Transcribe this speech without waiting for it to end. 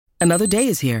Another day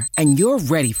is here, and you're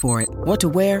ready for it. What to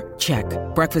wear? Check.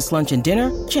 Breakfast, lunch, and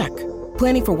dinner? Check.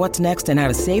 Planning for what's next and how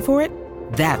to save for it?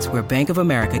 That's where Bank of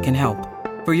America can help.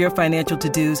 For your financial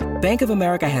to-dos, Bank of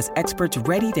America has experts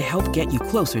ready to help get you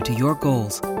closer to your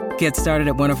goals. Get started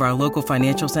at one of our local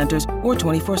financial centers or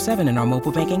 24/7 in our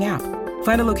mobile banking app.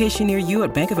 Find a location near you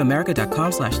at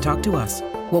bankofamerica.com/talktous.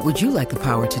 What would you like the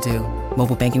power to do?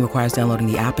 Mobile banking requires downloading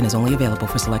the app and is only available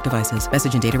for select devices.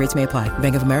 Message and data rates may apply.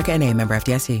 Bank of America N.A., member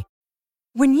FDIC.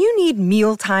 When you need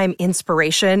mealtime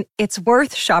inspiration, it's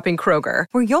worth shopping Kroger,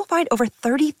 where you'll find over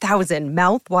 30,000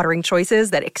 mouth-watering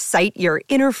choices that excite your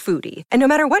inner foodie. And no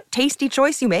matter what tasty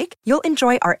choice you make, you'll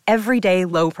enjoy our everyday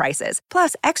low prices,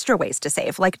 plus extra ways to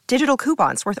save, like digital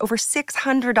coupons worth over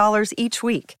 $600 each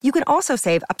week. You can also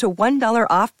save up to $1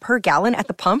 off per gallon at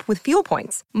the pump with fuel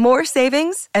points. More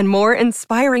savings and more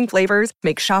inspiring flavors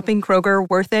make shopping Kroger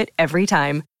worth it every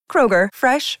time. Kroger,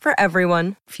 fresh for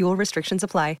everyone. Fuel restrictions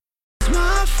apply.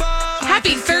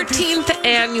 Happy 13th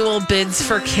annual Bids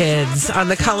for Kids on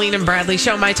the Colleen and Bradley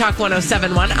Show, My Talk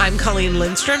 1071. I'm Colleen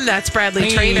Lindstrom. That's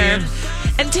Bradley Traynor.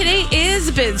 And today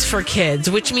is Bids for Kids,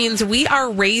 which means we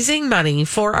are raising money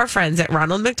for our friends at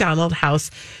Ronald McDonald House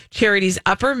Charities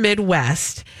Upper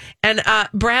Midwest. And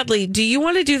Bradley, do you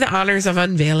want to do the honors of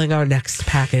unveiling our next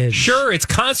package? Sure. It's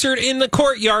Concert in the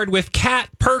Courtyard with Kat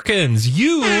Perkins.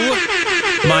 You,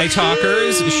 my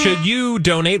talkers, should you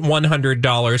donate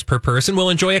 $100 per person, will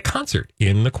enjoy a concert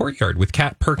in the Courtyard with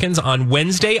Kat Perkins on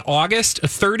Wednesday, August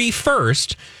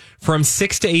 31st from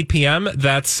 6 to 8 p.m.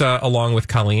 That's along with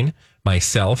Colleen,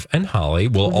 myself, and Holly.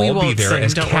 We'll all be there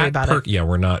as Kat Perkins. Yeah,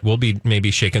 we're not. We'll be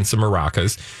maybe shaking some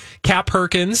maracas. Kat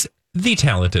Perkins, the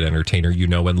talented entertainer you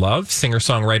know and love,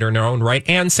 singer-songwriter in her own right,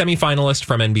 and semifinalist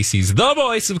from NBC's The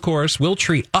Voice, of course, will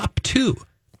treat up to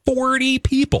 40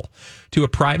 people to a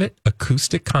private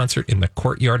acoustic concert in the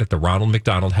Courtyard at the Ronald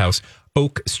McDonald House,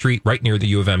 Oak Street, right near the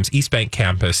U of M's East Bank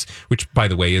campus, which, by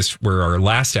the way, is where our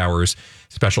last hour's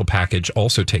special package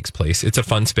also takes place. It's a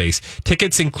fun space.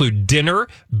 Tickets include dinner,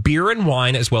 beer and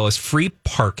wine, as well as free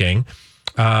parking.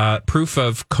 Proof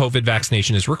of COVID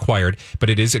vaccination is required, but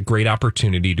it is a great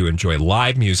opportunity to enjoy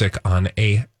live music on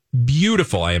a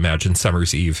beautiful, I imagine,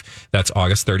 summer's eve. That's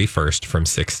August 31st from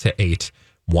 6 to 8.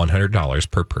 $100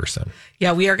 per person.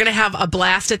 Yeah, we are going to have a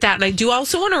blast at that. And I do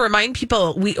also want to remind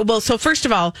people, so first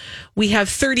of all, we have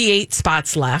 38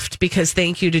 spots left because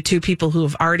thank you to two people who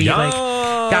have already got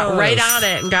right on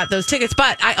it and got those tickets.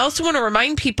 But I also want to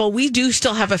remind people, we do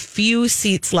still have a few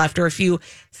seats left or a few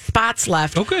spots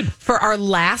left. Oh, good. For our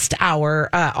last hour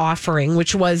offering,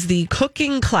 which was the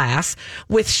cooking class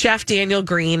with Chef Daniel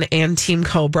Green and Team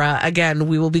Cobra. Again,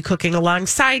 we will be cooking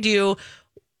alongside you.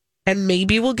 And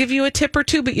maybe we'll give you a tip or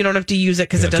two, but you don't have to use it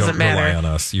because it doesn't matter. Don't rely on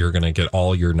us. You're going to get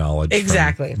all your knowledge from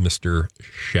Mr.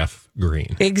 Chef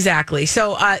Green. Exactly.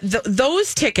 So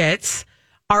those tickets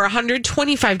are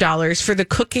 $125 for the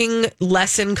cooking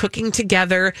lesson, cooking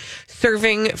together,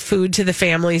 serving food to the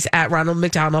families at Ronald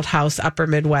McDonald House, Upper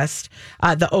Midwest,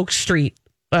 the Oak Street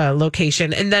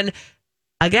location. And then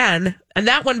again, and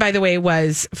that one, by the way,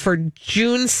 was for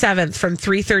June 7th from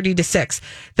 3:30 to 6.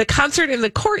 The concert in the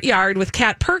Courtyard with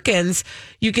Kat Perkins,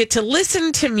 you get to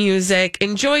listen to music,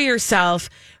 enjoy yourself.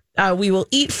 We will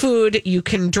eat food. You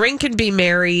can drink and be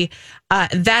merry.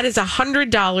 That is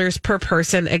 $100 per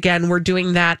person. Again, we're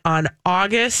doing that on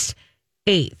August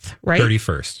 8th, right?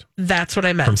 31st. That's what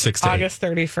I meant. From 6 to August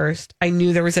 31st. I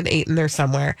knew there was an 8 in there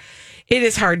somewhere. It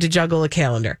is hard to juggle a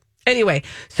calendar. Anyway,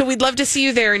 so we'd love to see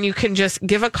you there, and you can just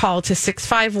give a call to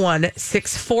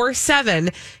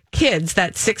 651-647-KIDS.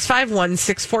 That's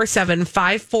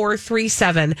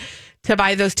 651-647-5437 to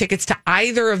buy those tickets to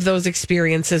either of those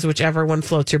experiences, whichever one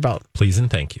floats your boat. Please and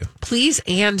thank you. Please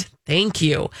and thank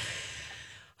you.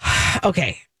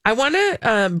 Okay. I want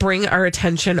to bring our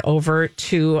attention over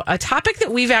to a topic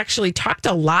that we've actually talked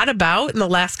a lot about in the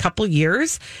last couple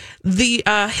years, the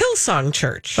Hillsong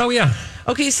Church. Oh, yeah.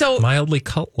 Okay, so... mildly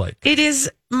cult-like. It is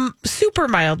super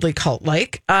mildly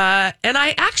cult-like. And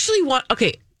I actually want...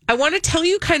 Okay, I want to tell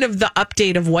you kind of the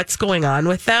update of what's going on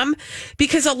with them,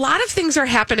 because a lot of things are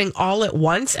happening all at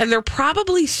once, and they're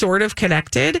probably sort of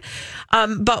connected.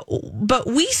 But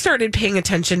we started paying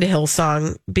attention to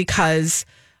Hillsong because...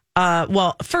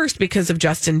 first because of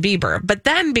Justin Bieber, but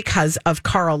then because of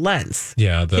Carl Lentz.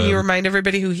 Yeah. Can you remind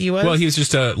everybody who he was? Well, he was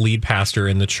just a lead pastor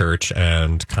in the church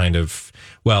and kind of,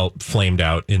 flamed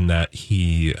out in that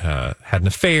he had an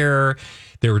affair.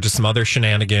 There were just some other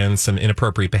shenanigans, some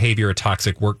inappropriate behavior, a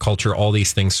toxic work culture, all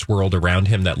these things swirled around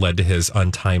him that led to his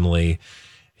untimely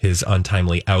his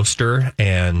untimely ouster,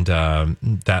 and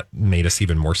that made us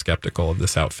even more skeptical of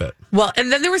this outfit. Well,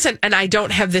 and then there was and I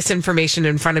don't have this information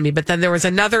in front of me, but then there was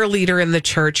another leader in the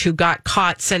church who got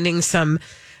caught sending some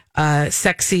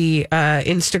sexy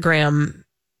Instagram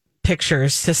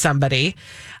pictures to somebody,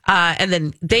 and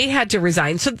then they had to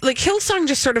resign. So like Hillsong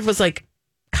just sort of was like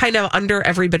kind of under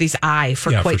everybody's eye for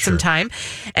quite some time.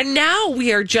 And now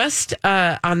we are just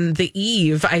on the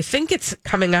eve, I think it's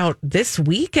coming out this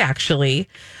week actually,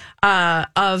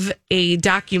 of a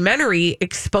documentary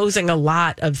exposing a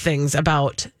lot of things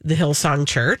about the Hillsong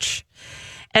Church.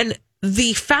 And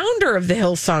the founder of the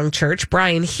Hillsong Church,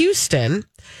 Brian Houston,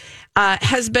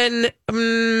 has been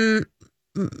under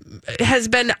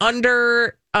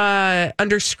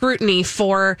scrutiny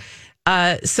for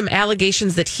some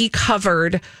allegations that he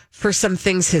covered for some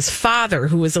things his father,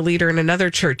 who was a leader in another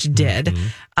church, did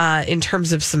in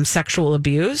terms of some sexual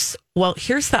abuse. Well,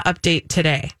 here's the update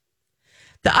today.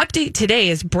 The update today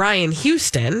is Brian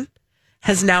Houston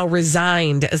has now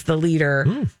resigned as the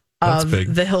leader of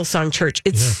the Hillsong Church.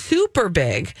 It's super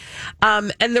big.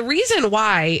 And the reason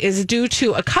why is due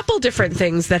to a couple different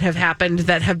things that have happened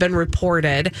that have been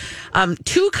reported.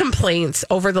 2 complaints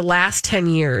over the last 10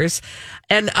 years.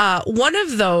 And one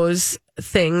of those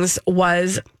things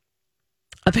was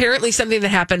apparently something that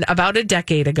happened about a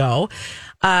decade ago.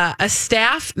 A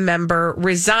staff member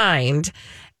resigned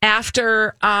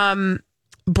after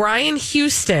Brian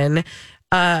Houston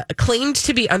claimed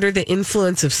to be under the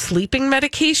influence of sleeping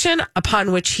medication,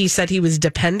 upon which he said he was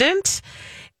dependent,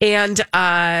 and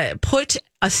put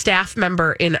a staff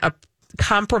member in a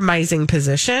compromising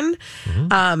position.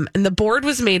 And the board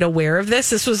was made aware of this.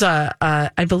 This was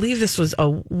I believe this was a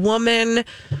woman.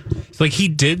 Like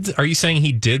are you saying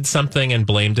he did something and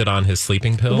blamed it on his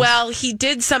sleeping pills? Well, he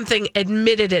did something,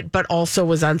 admitted it, but also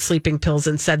was on sleeping pills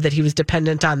and said that he was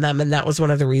dependent on them. And that was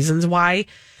one of the reasons why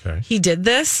he did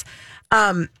this.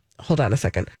 Hold on a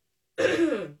second.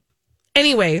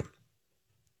 Anyway,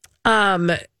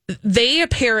 they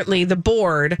apparently, the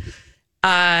board,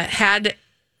 had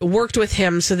worked with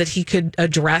him so that he could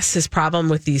address his problem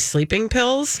with these sleeping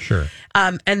pills. Sure.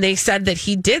 And they said that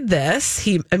he did this.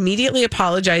 He immediately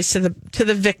apologized to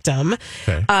the victim.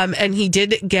 Okay. And he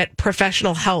did get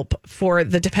professional help for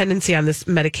the dependency on this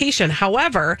medication.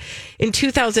 However, in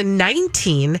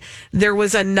 2019, there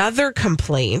was another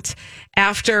complaint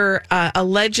after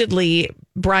allegedly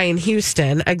Brian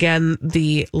Houston, again,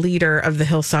 the leader of the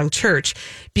Hillsong Church,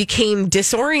 became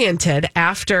disoriented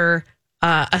after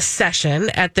a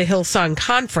session at the Hillsong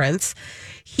conference.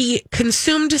 He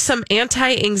consumed some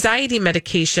anti-anxiety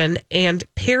medication and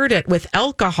paired it with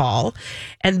alcohol.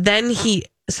 And then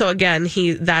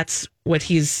that's what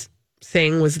he's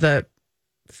saying was the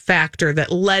factor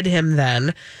that led him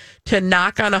then to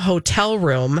knock on a hotel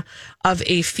room of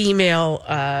a female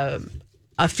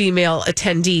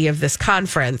attendee of this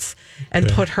conference and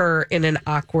put her in an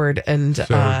awkward and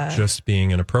just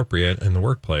being inappropriate in the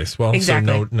workplace. Well,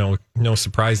 exactly. So no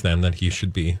surprise then that he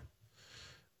should be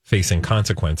facing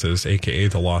consequences, aka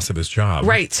the loss of his job.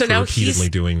 Right. So now repeatedly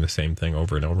doing the same thing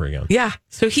over and over again. Yeah.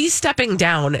 So he's stepping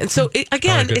down, and so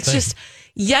it's just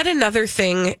yet another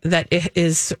thing that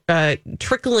is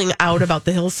trickling out about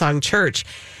the Hillsong Church.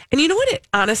 And you know what it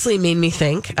honestly made me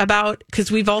think about? Because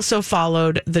we've also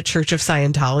followed the Church of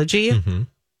Scientology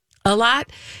a lot.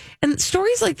 And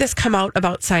stories like this come out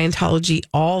about Scientology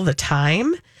all the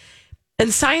time. And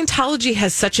Scientology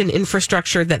has such an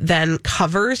infrastructure that then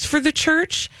covers for the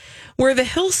church, where the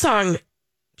Hillsong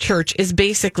Church is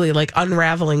basically like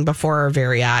unraveling before our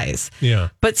very eyes. Yeah.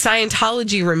 But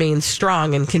Scientology remains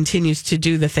strong and continues to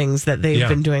do the things that they've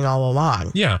been doing all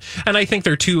along. Yeah. And I think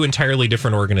they're 2 entirely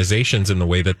different organizations in the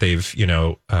way that they've,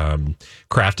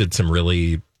 crafted some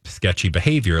really sketchy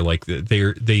behavior. Like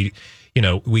they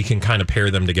we can kind of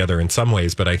pair them together in some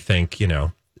ways, but I think,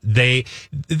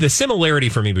 the similarity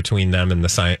for me between them and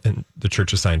the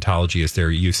Church of Scientology is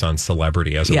their use on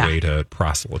celebrity as a way to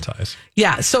proselytize.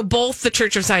 Yeah. So both the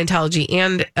Church of Scientology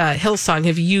and Hillsong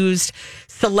have used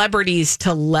celebrities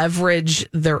to leverage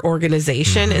their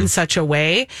organization in such a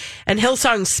way. And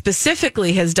Hillsong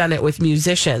specifically has done it with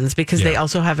musicians because they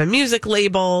also have a music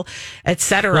label,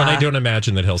 etc. Well, and I don't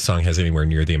imagine that Hillsong has anywhere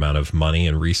near the amount of money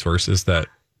and resources that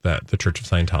the Church of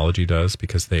Scientology does,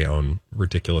 because they own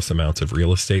ridiculous amounts of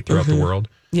real estate throughout the world.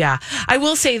 Yeah. I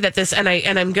will say that this, and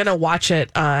I'm going to watch it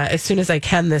as soon as I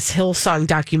can, this Hillsong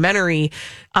documentary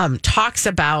talks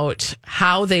about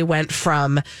how they went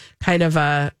from kind of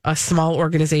a small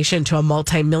organization to a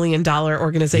multi-million-dollar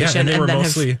organization. Yeah, and they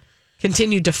were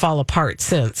continued to fall apart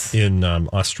since. In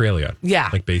Australia. Yeah.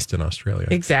 Like based in Australia.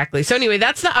 Exactly. So anyway,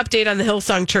 that's the update on the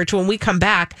Hillsong Church. When we come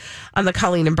back on the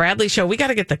Colleen and Bradley Show, we got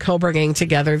to get the Cobra Gang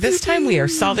together. This time we are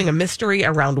solving a mystery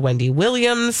around Wendy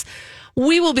Williams.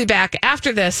 We will be back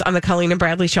after this on the Colleen and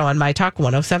Bradley Show on My Talk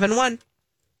 107.1.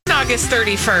 August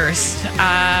 31st.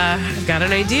 I've got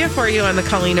an idea for you on the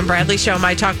Colleen and Bradley Show,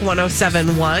 My Talk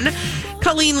 107.1.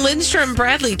 Colleen Lindstrom,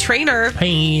 Bradley Trainer.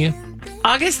 Hey.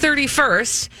 August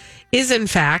 31st is, in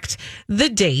fact, the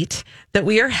date that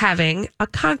we are having a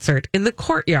concert in the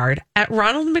courtyard at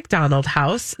Ronald McDonald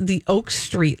House, the Oak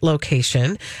Street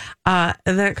location. And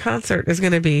that concert is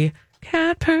going to be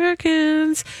Kat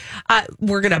Perkins.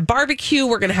 We're going to barbecue.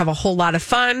 We're going to have a whole lot of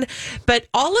fun. But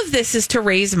all of this is to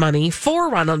raise money for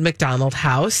Ronald McDonald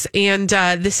House. And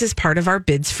this is part of our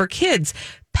Bids for Kids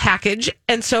package.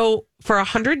 And so for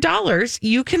 $100,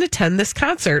 you can attend this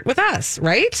concert with us,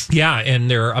 right? Yeah, and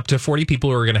there are up to 40 people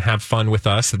who are going to have fun with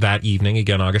us that evening.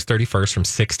 Again, August 31st from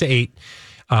 6 to 8.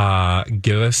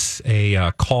 Give us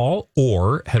a call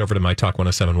or head over to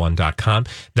mytalk1071.com.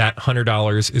 That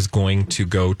 $100 is going to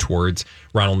go towards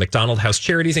Ronald McDonald House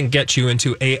Charities and get you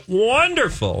into a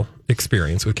wonderful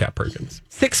experience with Kat Perkins.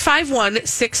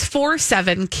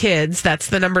 651-647-KIDS. That's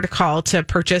the number to call to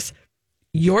purchase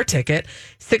your ticket.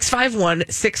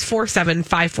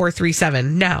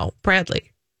 651-647-5437. Now,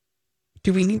 Bradley,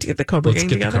 do we need to get the Cobra Gang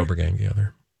together? Let's get the Cobra Gang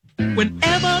together.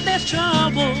 Whenever there's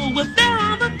trouble, we're there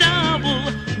on the double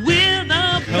with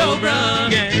the Cobra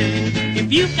Gang.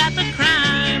 If you've got the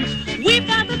crime, we've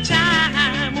got the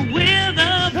time with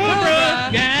the Cobra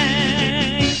Gang.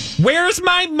 Where's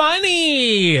my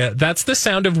money? That's the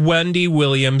sound of Wendy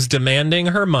Williams demanding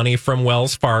her money from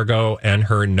Wells Fargo and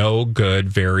her no good,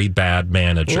 very bad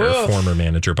manager, former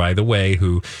manager, by the way,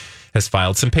 who has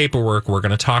filed some paperwork. We're going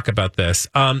to talk about this.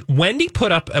 Wendy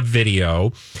put up a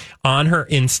video on her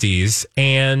Insties,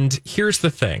 and here's the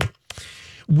thing.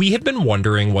 We have been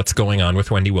wondering what's going on with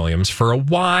Wendy Williams for a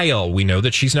while. We know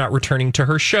that she's not returning to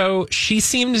her show. She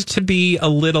seemed to be a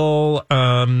little...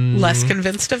 less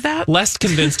convinced of that? Less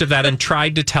convinced of that, and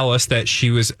tried to tell us that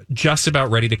she was just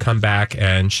about ready to come back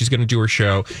and she's going to do her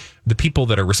show. The people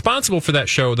that are responsible for that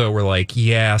show, though, were like,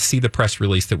 yeah, see the press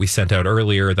release that we sent out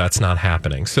earlier. That's not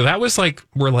happening. So that was like,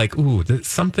 we're like, ooh,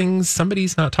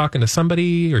 somebody's not talking to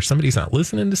somebody or somebody's not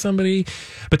listening to somebody.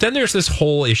 But then there's this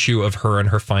whole issue of her and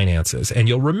her finances. And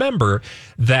you'll remember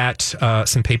that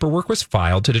some paperwork was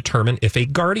filed to determine if a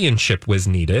guardianship was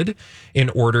needed in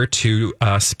order to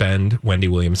spend Wendy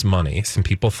Williams' money. Some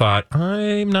people thought,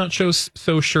 I'm not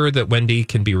so sure that Wendy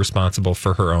can be responsible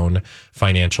for her own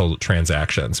financial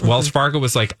transactions. Wells Fargo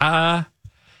was like,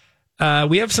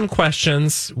 we have some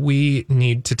questions. We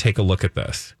need to take a look at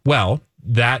this. Well,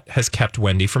 that has kept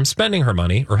Wendy from spending her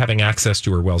money or having access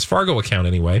to her Wells Fargo account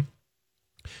anyway,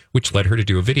 which led her to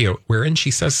do a video wherein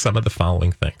she says some of the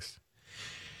following things.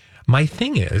 My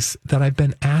thing is that I've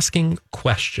been asking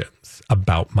questions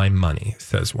about my money,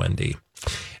 says Wendy.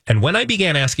 And when I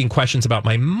began asking questions about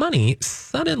my money,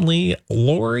 suddenly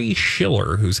Lori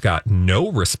Schiller, who's got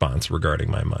no response regarding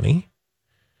my money,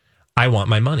 I want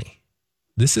my money.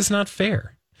 This is not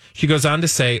fair. She goes on to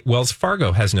say, Wells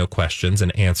Fargo has no questions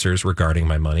and answers regarding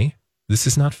my money. This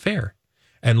is not fair.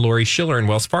 And Lori Schiller in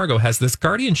Wells Fargo has this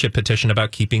guardianship petition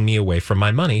about keeping me away from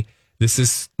my money. This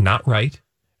is not right,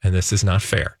 and this is not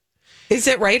fair. Is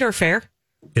it right or fair?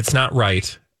 It's not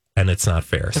right, and it's not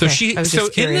fair. Okay. So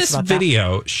in this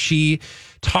video, she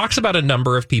talks about a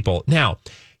number of people. Now,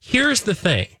 here's the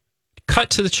thing. Cut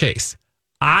to the chase.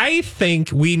 I think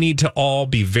we need to all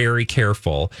be very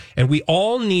careful, and we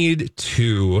all need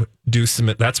to do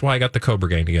some. That's why I got the Cobra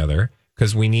Gang together,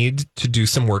 because we need to do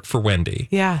some work for Wendy.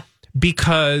 Yeah.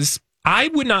 Because I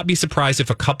would not be surprised if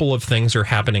a couple of things are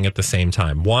happening at the same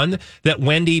time. One, that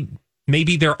Wendy,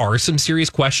 maybe there are some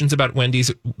serious questions about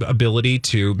Wendy's ability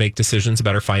to make decisions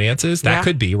about her finances. That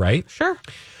could be, right? Sure.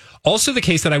 Also the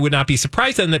case that I would not be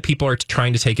surprised then that people are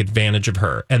trying to take advantage of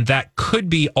her. And that could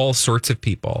be all sorts of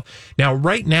people. Now,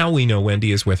 right now, we know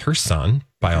Wendy is with her son,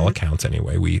 by all accounts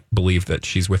anyway. We believe that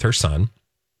she's with her son.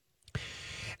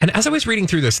 And as I was reading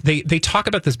through this, they talk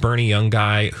about this Bernie Young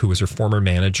guy who was her former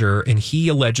manager, and he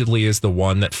allegedly is the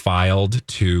one that filed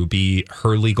to be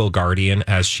her legal guardian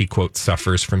as she, quote,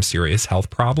 suffers from serious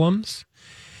health problems.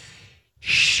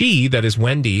 She, that is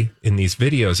Wendy, in these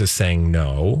videos is saying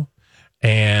no.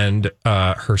 And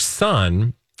her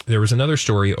son, there was another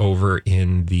story over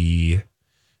in the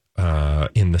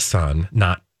Sun.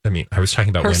 I was talking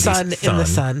about her Wendy's son in the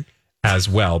Sun as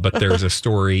well, but there's a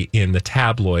story in the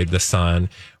tabloid, The Sun,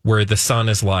 where the son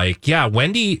is like, yeah,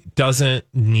 Wendy doesn't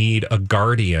need a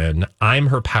guardian. I'm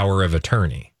her power of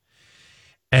attorney.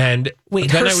 And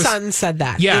Wait, then her son said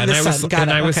that. Yeah, In and the I was Sun. Got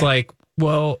it. I was Okay. like,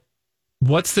 well,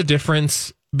 what's the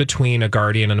difference between a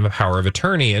guardian and a power of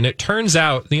attorney? And it turns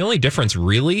out the only difference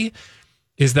really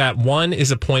is that one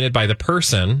is appointed by the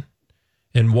person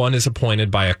and one is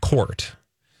appointed by a court.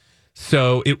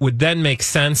 So it would then make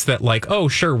sense that, like, oh,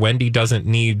 sure, Wendy doesn't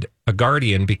need a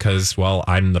guardian because, well,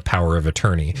 I'm the power of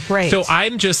attorney. Right. So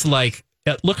I'm just like,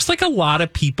 it looks like a lot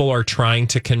of people are trying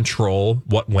to control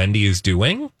what Wendy is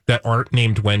doing that aren't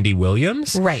named Wendy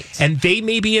Williams. Right. And they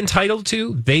may be entitled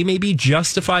to, they may be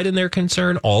justified in their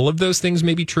concern. All of those things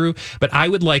may be true. But I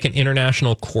would like an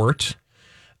international court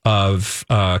of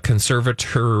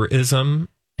conservatorism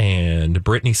and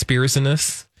Britney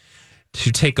Spears-ness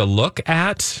to take a look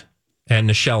at, and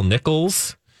Nichelle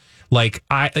Nichols, like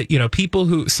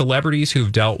celebrities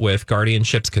who've dealt with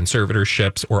guardianships,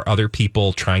 conservatorships, or other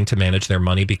people trying to manage their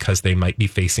money because they might be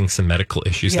facing some medical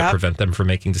issues that prevent them from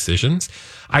making decisions.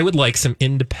 I would like some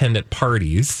independent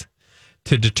parties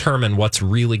to determine what's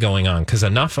really going on, because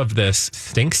enough of this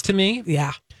stinks to me.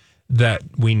 Yeah. That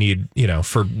we need,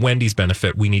 for Wendy's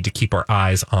benefit, we need to keep our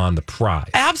eyes on the prize.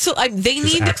 Absolutely. They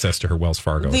need access to her Wells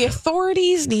Fargo The account.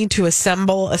 authorities need to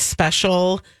assemble a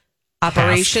special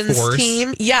operations force.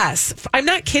 team. Yes. I'm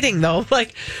not kidding, though.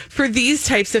 Like, for these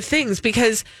types of things,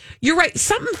 because you're right.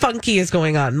 Something funky is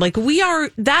going on. Like, to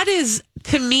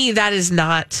me, that is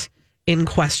not in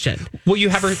question. Well, you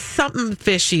have her. Something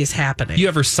fishy is happening. You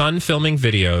have her son filming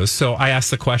videos. So I asked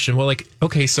the question, well, like,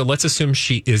 okay, so let's assume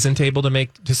she isn't able to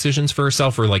make decisions for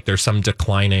herself, or like there's some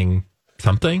declining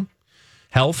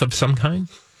health of some kind.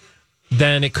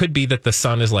 Then it could be that the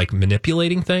son is like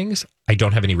manipulating things. I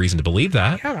don't have any reason to believe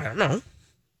that. I don't know.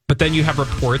 But then you have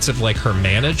reports of like her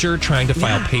manager trying to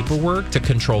file paperwork to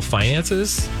control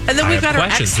finances. And then I we've have got her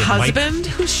questions. It ex-husband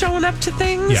who's showing up to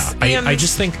things. Yeah, I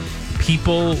just think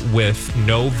people with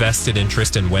no vested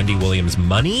interest in Wendy Williams'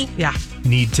 money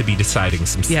need to be deciding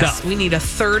some stuff. We need a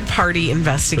third-party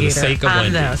investigator sake of on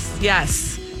Wendy. this.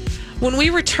 Yes. When we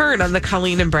return on the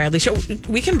Colleen and Bradley show,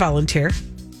 we can volunteer.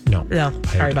 No, sorry about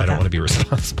that. I don't want to be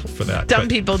responsible for that. Dumb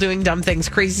people doing dumb things,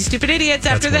 crazy, stupid idiots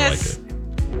after That's this. more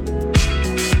like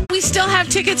it. We still have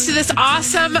tickets to this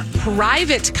awesome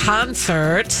private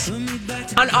concert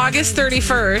on August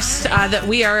 31st that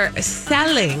we are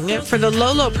selling for the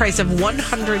low, low price of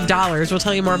 $100. We'll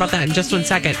tell you more about that in just 1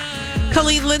 second.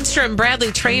 Colleen Lindstrom,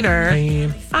 Bradley Trainer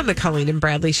on the Colleen and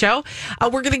Bradley Show.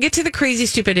 We're going to get to the crazy,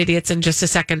 stupid idiots in just a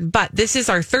second, but this is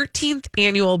our 13th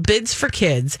annual Bids for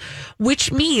Kids, which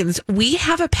means we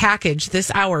have a package this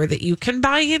hour that you can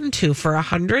buy into for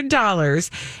 $100.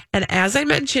 And as I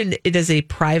mentioned, it is a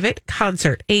private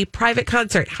concert. A private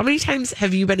concert. How many times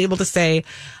have you been able to say,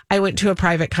 I went to a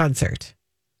private concert?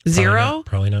 Zero?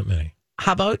 Probably not many.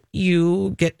 How about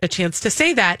you get a chance to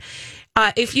say that?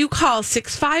 If you call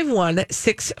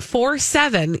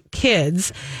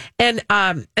 651-647-KIDS and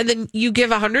then you give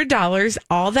 $100,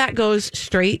 all that goes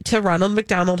straight to Ronald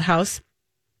McDonald House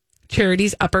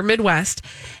Charities Upper Midwest.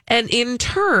 And in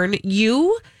turn,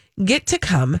 you get to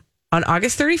come on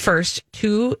August 31st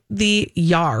to the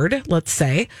yard, let's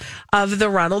say, of the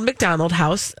Ronald McDonald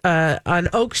House on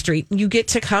Oak Street. You get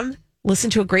to come listen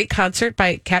to a great concert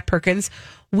by Kat Perkins.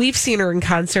 We've seen her in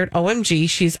concert. OMG,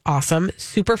 she's awesome.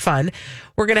 Super fun.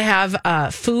 We're going to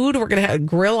have food. We're going to have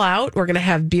grill out. We're going to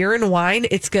have beer and wine.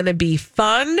 It's going to be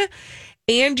fun.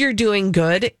 And you're doing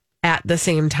good at the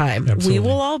same time. Absolutely. We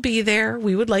will all be there.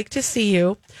 We would like to see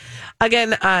you.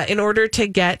 Again, in order to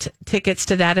get tickets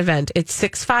to that event, it's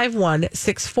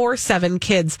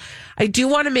 651-647-KIDS. I do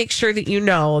want to make sure that you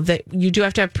know that you do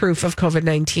have to have proof of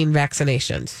COVID-19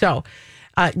 vaccination. So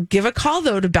give a call,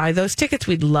 though, to buy those tickets.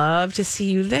 We'd love to see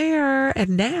you there.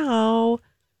 And now,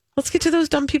 let's get to those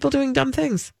dumb people doing dumb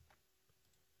things.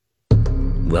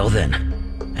 Well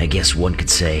then, I guess one could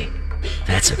say,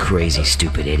 that's a crazy,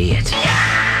 stupid idiot.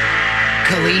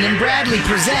 Colleen and Bradley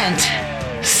present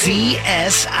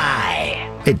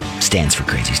CSI. It stands for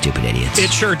Crazy Stupid Idiots.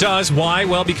 It sure does. Why?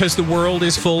 Well, because the world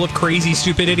is full of crazy,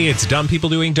 stupid idiots. Dumb people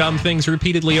doing dumb things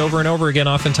repeatedly over and over again,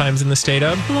 oftentimes in the state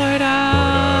of Florida.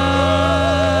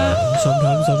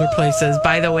 Sometimes other places.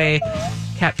 By the way,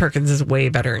 Kat Perkins is way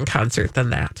better in concert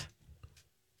than that.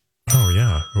 Oh,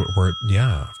 yeah.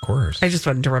 Yeah, of course. I just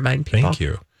wanted to remind people. Thank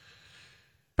you.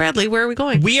 Bradley, where are we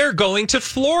going? We are going to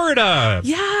Florida.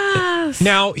 Yes.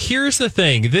 Now, here's the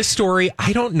thing. This story,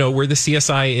 I don't know where the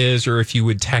CSI is or if you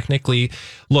would technically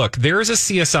look. There is a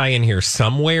CSI in here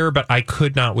somewhere, but I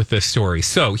could not with this story.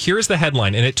 So here's the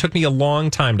headline, and it took me a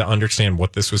long time to understand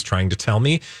what this was trying to tell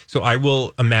me. So I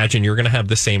will imagine you're going to have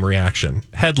the same reaction.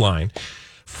 Headline: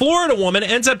 Florida woman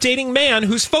ends up dating man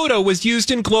whose photo was used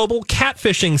in global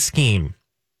catfishing scheme.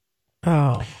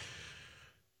 Oh.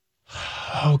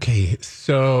 Okay,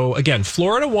 so again,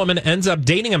 Florida woman ends up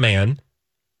dating a man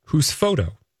whose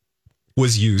photo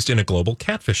was used in a global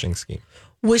catfishing scheme.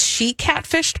 Was she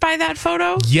catfished by that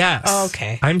photo? Yes. Oh,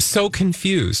 okay. I'm so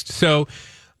confused. So,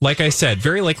 like I said,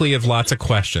 very likely you have lots of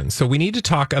questions. So we need to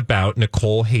talk about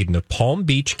Nicole Hayden of Palm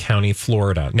Beach County,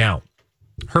 Florida. Now,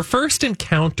 her first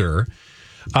encounter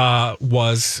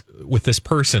was with this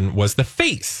person was the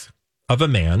face of a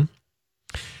man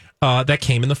that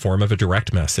came in the form of a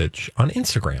direct message on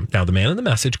Instagram. Now, the man in the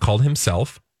message called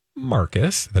himself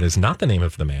Marcus. That is not the name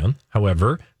of the man.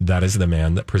 However, that is the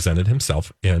man that presented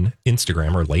himself in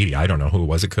Instagram, or lady. I don't know who it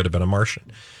was. It could have been a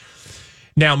Martian.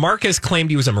 Now, Marcus claimed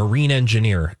he was a marine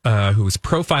engineer whose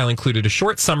profile included a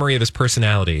short summary of his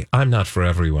personality. I'm not for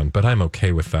everyone, but I'm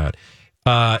okay with that.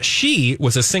 She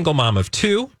was a single mom of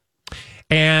 2,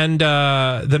 and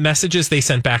the messages they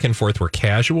sent back and forth were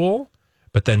casual,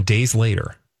 but then days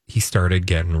later, he started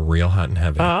getting real hot and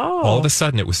heavy. Oh. All of a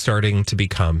sudden, it was starting to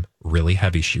become really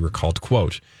heavy. She recalled,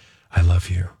 quote, "I love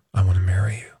you. I want to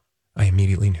marry you. I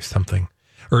immediately knew something."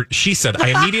 Or she said,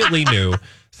 "I immediately knew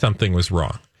something was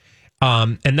wrong."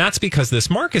 And that's because this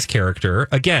Marcus character,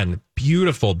 again,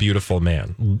 beautiful, beautiful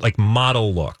man, like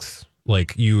model looks.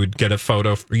 Like you would get a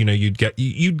photo, you'd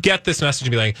get this message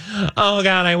and be like, "Oh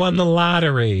God, I won the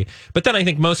lottery." But then I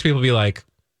think most people would be like,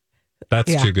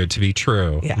 "That's too good to be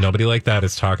true." Yeah. Nobody like that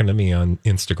is talking to me on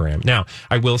Instagram. Now,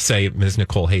 I will say Ms.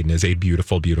 Nicole Hayden is a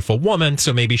beautiful, beautiful woman.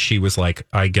 So maybe she was like,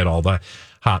 I get all the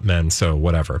hot men, so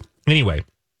whatever. Anyway,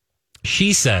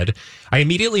 she said, "I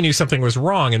immediately knew something was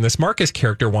wrong, and this Marcus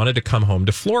character wanted to come home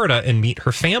to Florida and meet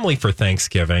her family for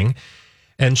Thanksgiving."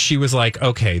 And she was like,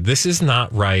 "Okay, this is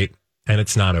not right, and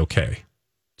it's not okay,"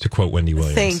 to quote Wendy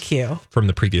Williams. Thank you. From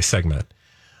the previous segment.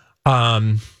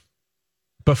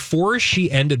 Before she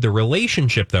ended the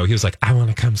relationship, though, he was like, "I want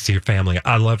to come see your family.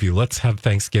 I love you. Let's have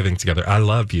Thanksgiving together. I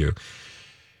love you."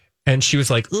 And she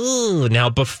was like, "Ooh." Now,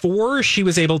 before she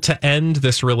was able to end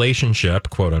this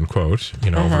relationship, quote unquote,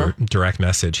 over direct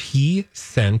message, he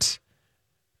sent,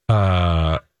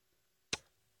 let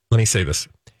me say this.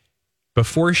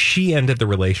 Before she ended the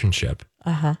relationship,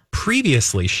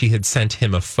 previously she had sent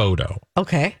him a photo.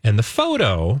 Okay. And the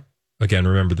photo, again,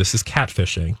 remember, this is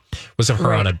catfishing, was of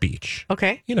her on a beach.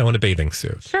 Okay. In a bathing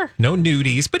suit. Sure. No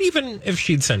nudies, but even if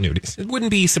she'd sent nudies, it wouldn't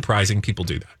be surprising people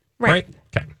do that. Right?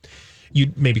 Okay.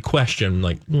 You'd maybe question,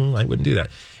 like, I wouldn't do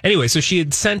that. Anyway, so she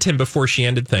had sent him, before she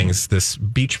ended things, this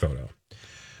beach photo.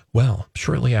 Well,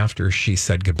 shortly after she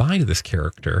said goodbye to this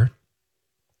character,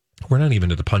 we're not even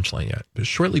to the punchline yet, but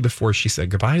shortly before she said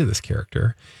goodbye to this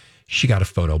character, she got a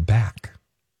photo back.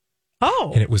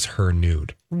 Oh. And it was her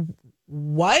nude.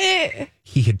 What?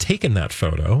 He had taken that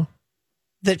photo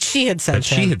That she had sent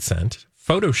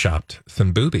photoshopped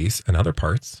some boobies and other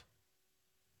parts,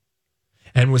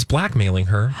 and was blackmailing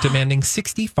her, demanding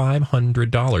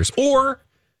 $6,500, or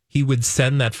he would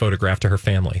send that photograph to her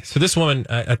family. So this woman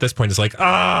at this point is like,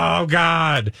 "Oh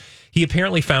God." He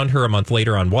apparently found her a month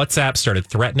later on WhatsApp, started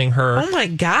threatening her. Oh my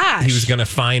gosh. He was going to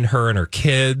find her and her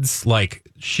kids. Like,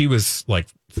 she was like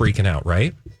freaking out,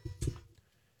 right?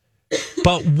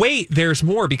 But wait, there's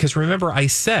more, because remember I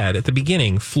said at the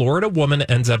beginning, Florida woman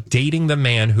ends up dating the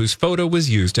man whose photo was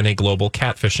used in a global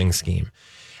catfishing scheme.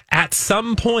 At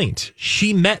some point,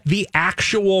 she met the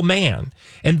actual man.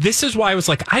 And this is why I was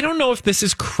like, I don't know if this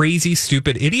is crazy,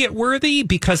 stupid, idiot worthy,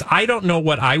 because I don't know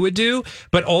what I would do.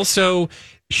 But also,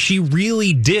 she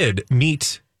really did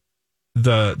meet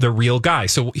the real guy.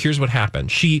 So here's what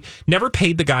happened. She never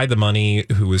paid the guy the money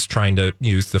who was trying to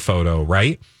use the photo,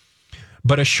 right?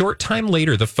 But a short time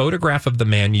later, the photograph of the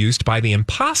man used by the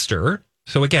imposter,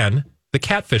 so again, the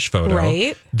catfish photo,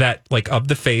 right, that like of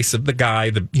the face of the guy,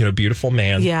 the beautiful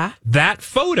man, that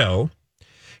photo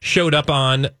showed up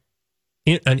on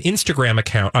an Instagram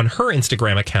account, on her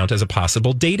Instagram account, as a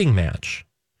possible dating match.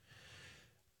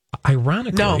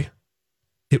 Ironically,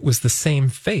 it was the same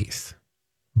face,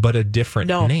 but a different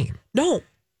name.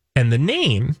 And the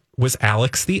name was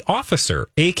Alex the Officer,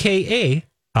 a.k.a.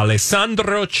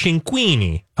 Alessandro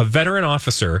Cinquini, a veteran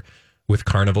officer with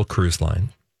Carnival Cruise Line.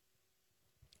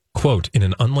 Quote, in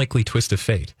an unlikely twist of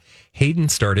fate, Hayden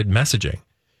started messaging.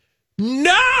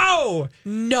 No!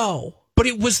 But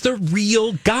it was the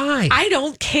real guy. I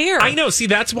don't care. I know. See,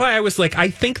 that's why I was like, I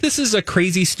think this is a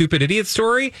crazy, stupid idiot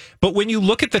story. But when you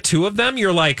look at the two of them,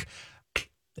 you're like,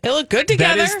 they look good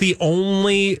together. That is the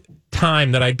only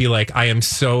time that I'd be like, I am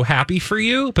so happy for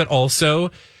you, but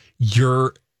also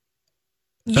you're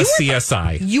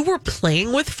CSI. You were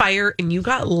playing with fire and you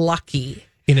got lucky.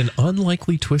 In an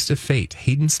unlikely twist of fate,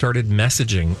 Hayden started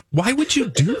messaging. Why would you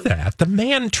do that? The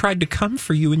man tried to come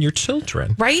for you and your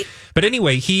children. Right? But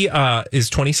anyway, he is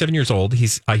 27 years old.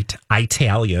 He's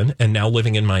Italian and now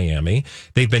living in Miami.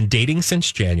 They've been dating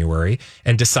since January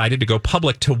and decided to go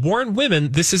public to warn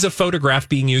women this is a photograph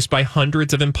being used by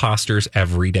hundreds of imposters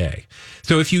every day.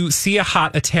 So if you see a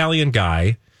hot Italian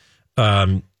guy,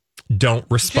 don't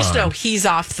respond. Just know he's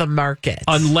off the market.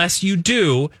 Unless you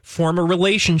do form a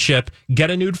relationship, get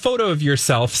a nude photo of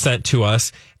yourself sent to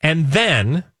us, and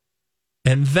then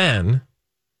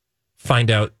find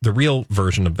out the real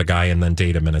version of the guy and then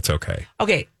date him, and it's okay.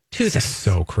 Okay, two things.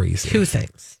 So crazy. Two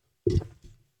things.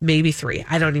 Maybe three.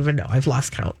 I don't even know. I've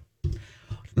lost count.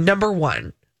 Number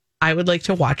one, I would like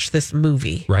to watch this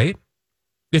movie. Right?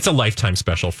 It's a Lifetime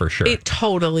special for sure. It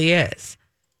totally is.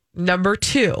 Number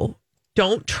two,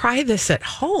 don't try this at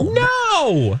home.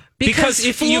 No! Because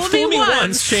if you fool me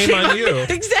once, shame on you.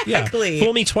 Exactly. Yeah.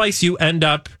 Fool me twice, you end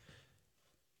up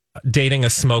dating a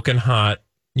smoking hot,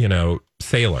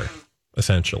 sailor,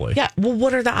 essentially. Yeah. Well,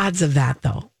 what are the odds of that,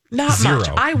 though? Not Zero. much.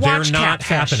 I watch They're not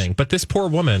Catfish. happening. But this poor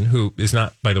woman, who is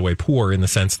not, by the way, poor in the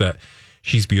sense that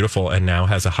she's beautiful and now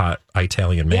has a hot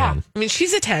Italian man. Yeah. I mean,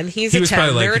 she's a 10. He's He a was 10.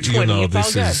 probably They're a like, 20. It's all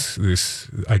good. this.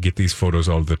 I get these photos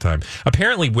all the time.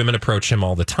 Apparently, women approach him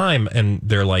all the time, and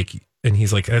they're like, and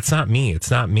he's like, "It's not me. It's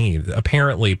not me."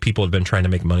 Apparently, people have been trying to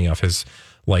make money off his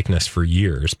likeness for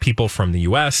years. People from the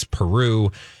U.S.,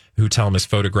 Peru, who tell him his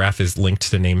photograph is linked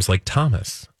to names like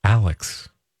Thomas, Alex,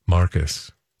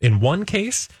 Marcus. In one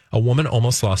case, a woman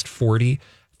almost lost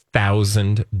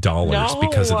 $40,000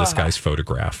 because of this guy's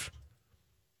photograph.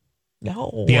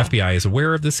 No. The FBI is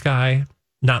aware of this guy,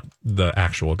 not the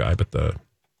actual guy, but the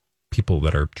people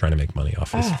that are trying to make money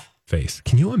off his face.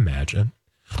 Can you imagine?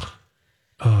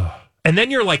 And then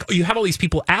you're like, you have all these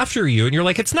people after you, and you're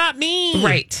like, it's not me.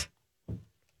 Right.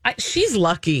 She's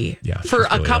lucky for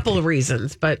a couple of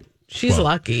reasons, but she's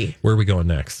lucky. Where are we going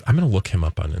next? I'm going to look him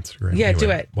up on Instagram. Yeah, do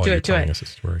anyway, it. While Do you're it. Do telling it. us a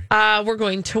story. We're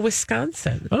going to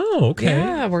Wisconsin. Oh, okay.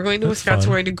 Yeah, we're going to That's Wisconsin. fun.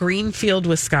 We're going to Greenfield,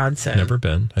 Wisconsin. Never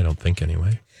been. I don't think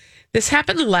anyway. This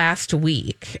happened last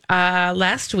week.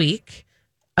 Last week,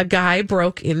 a guy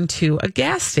broke into a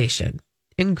gas station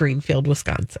in Greenfield,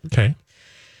 Wisconsin. Okay.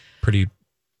 Pretty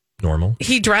normal.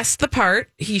 He dressed the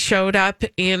part. He showed up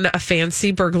in a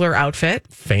fancy burglar outfit.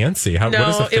 Fancy? What is a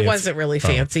No, fancy? it wasn't really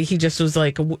fancy. He just was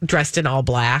like dressed in all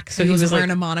black. So he was was wearing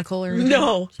like, a monocle or anything?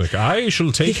 No. It's like, I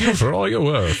shall take you for all you're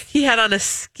worth. He had on a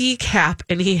ski cap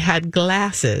and he had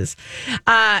glasses.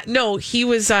 No, he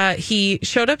was. He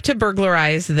showed up to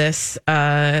burglarize this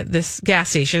gas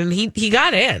station. He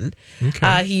got in.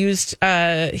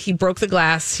 Okay. He broke the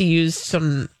glass. He used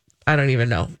some, I don't even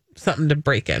know, something to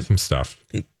break in. Some stuff.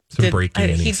 Some breaking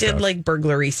in. He did like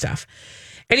burglary stuff.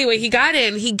 Anyway, he got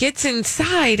in. He gets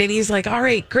inside and he's like, "All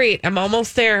right, great. I'm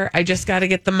almost there. I just got to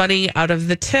get the money out of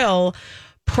the till."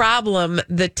 Problem: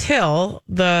 the till,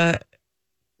 the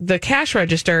cash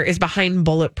register is behind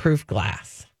bulletproof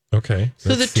glass. Okay.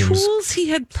 So the tools he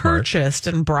had purchased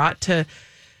and brought to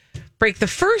break the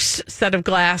first set of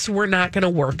glass were not going to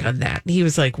work on that. And he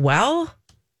was like, "Well,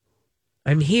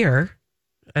 I'm here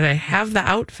and I have the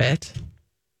outfit.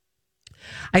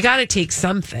 I got to take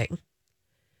something."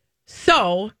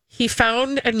 So he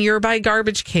found a nearby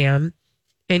garbage can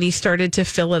and he started to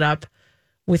fill it up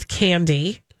with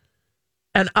candy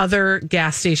and other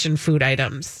gas station food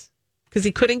items because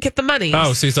he couldn't get the money.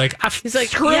 Oh, so he's like,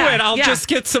 screw it. I'll just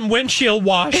get some windshield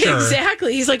washer.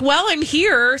 Exactly. He's like, well, I'm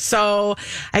here, so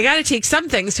I got to take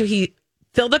something. So he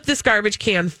filled up this garbage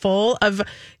can full of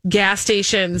gas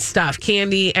station stuff,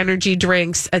 candy, energy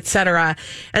drinks, etc.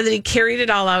 And then he carried it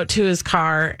all out to his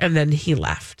car and then he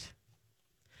left.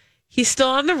 He's still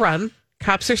on the run.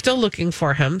 Cops are still looking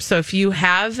for him. So if you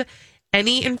have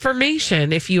any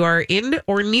information, if you are in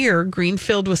or near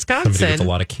Greenfield, Wisconsin, somebody with a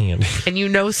lot of candy, and you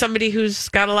know somebody who's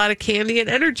got a lot of candy and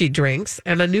energy drinks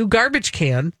and a new garbage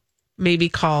can, maybe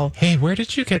call. Hey, where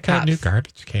did you get that new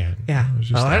garbage can? Yeah.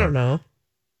 I don't know.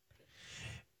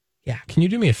 Yeah. Can you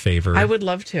do me a favor? I would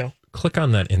love to. Click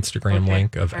on that Instagram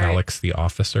link of Alex the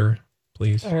Officer,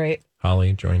 please. All right.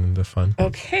 Holly, join the fun.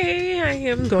 Okay, I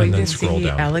am going to see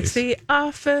down, Alex please. the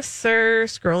Officer.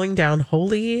 Scrolling down.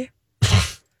 Holy.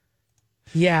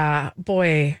 Yeah,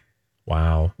 boy.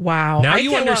 Wow. I Now you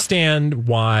feel understand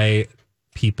why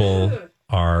people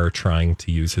are trying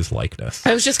to use his likeness.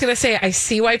 I was just going to say, I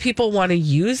see why people want to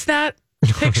use that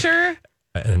picture.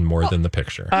 And more than the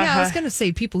picture. Yeah, I was going to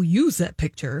say people use that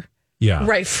picture. Yeah.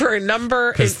 Right, for a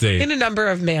number, in a number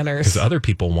of manners. Because other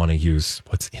people want to use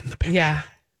what's in the picture. Yeah.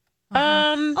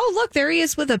 Oh, look, there he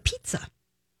is with a pizza.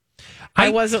 I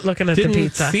wasn't looking at the Didn't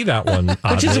pizza. see that one,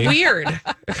 Which is oddly. weird.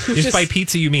 If by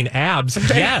pizza you mean abs,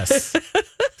 yes.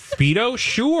 Speedo,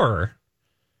 sure.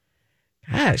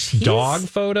 Gosh, Dog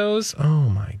photos. Oh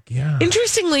my god.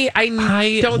 Interestingly,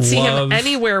 I don't see him love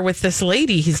anywhere with this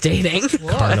lady he's dating.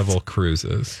 Carnival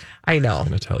Cruises. I know. I'm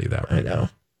going to tell you that right now.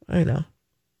 I know.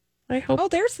 I hope. Oh,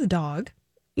 there's the dog.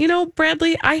 You know,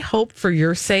 Bradley, I hope for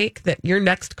your sake that your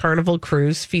next Carnival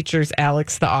cruise features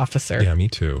Alex the officer. Yeah, me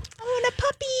too. I want a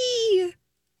puppy.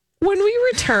 When we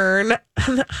return,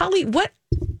 Holly,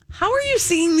 how are you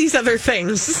seeing these other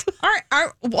things?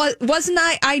 Wasn't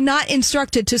I not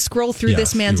instructed to scroll through Yes,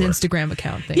 this man's you were. Instagram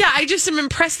account thing? Yeah, I just am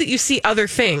impressed that you see other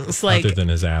things. Like, Other than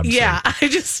his abs. yeah, I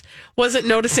just wasn't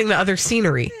noticing the other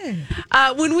scenery.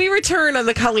 When we return on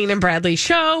the Colleen and Bradley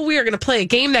show, we are going to play a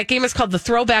game. That game is called the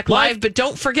Throwback Live, but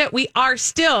don't forget, we are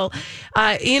still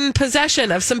in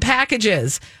possession of some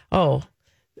packages. Oh,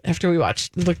 after we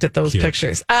looked at those Cute.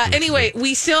 pictures. Anyway,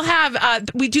 we still have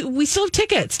we still have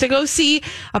tickets to go see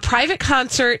a private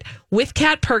concert with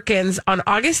Kat Perkins on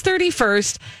August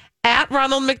 31st at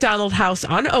Ronald McDonald House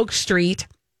on Oak Street.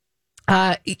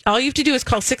 All you have to do is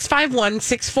call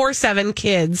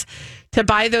 651-647-KIDS to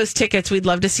buy those tickets. We'd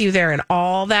love to see you there. And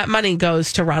all that money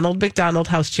goes to Ronald McDonald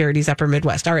House Charities Upper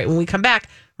Midwest. All right, when we come back,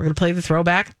 we're going to play the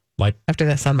throwback Like after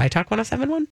this on My Talk 107.1.